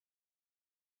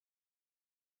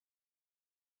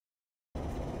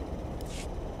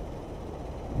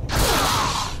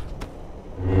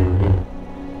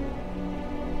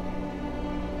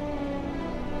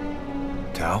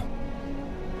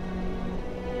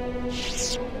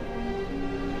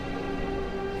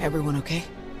Everyone okay?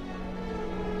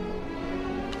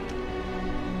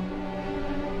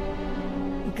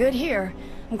 Good here.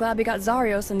 I'm glad we got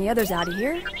Zarios and the others out of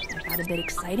here. That got a bit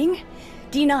exciting.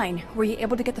 D9, were you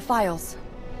able to get the files?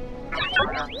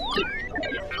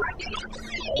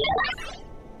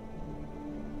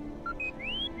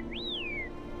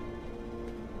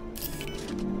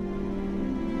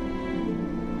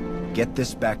 Get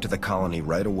this back to the colony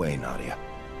right away, Nadia.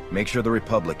 Make sure the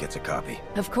Republic gets a copy.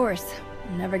 Of course.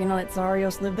 I'm never gonna let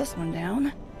Zarios live this one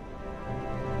down.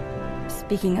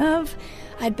 Speaking of,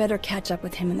 I'd better catch up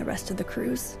with him and the rest of the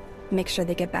crews. Make sure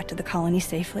they get back to the colony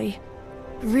safely.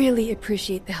 Really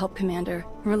appreciate the help, Commander.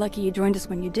 We're lucky you joined us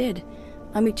when you did.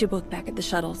 I'll meet you both back at the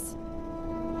shuttles.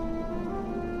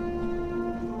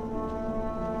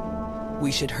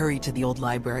 We should hurry to the old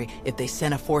library. If they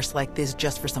sent a force like this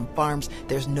just for some farms,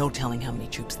 there's no telling how many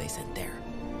troops they sent there.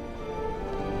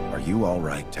 Are you all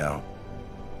right, Tao?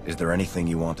 Is there anything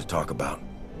you want to talk about?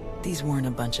 These weren't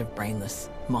a bunch of brainless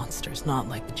monsters, not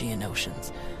like the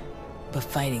Geonosians. But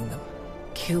fighting them,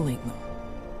 killing them,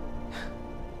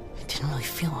 it didn't really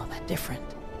feel all that different.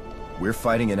 We're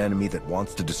fighting an enemy that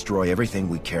wants to destroy everything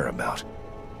we care about.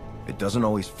 It doesn't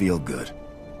always feel good,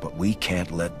 but we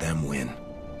can't let them win.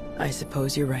 I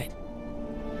suppose you're right.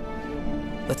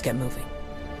 Let's get moving.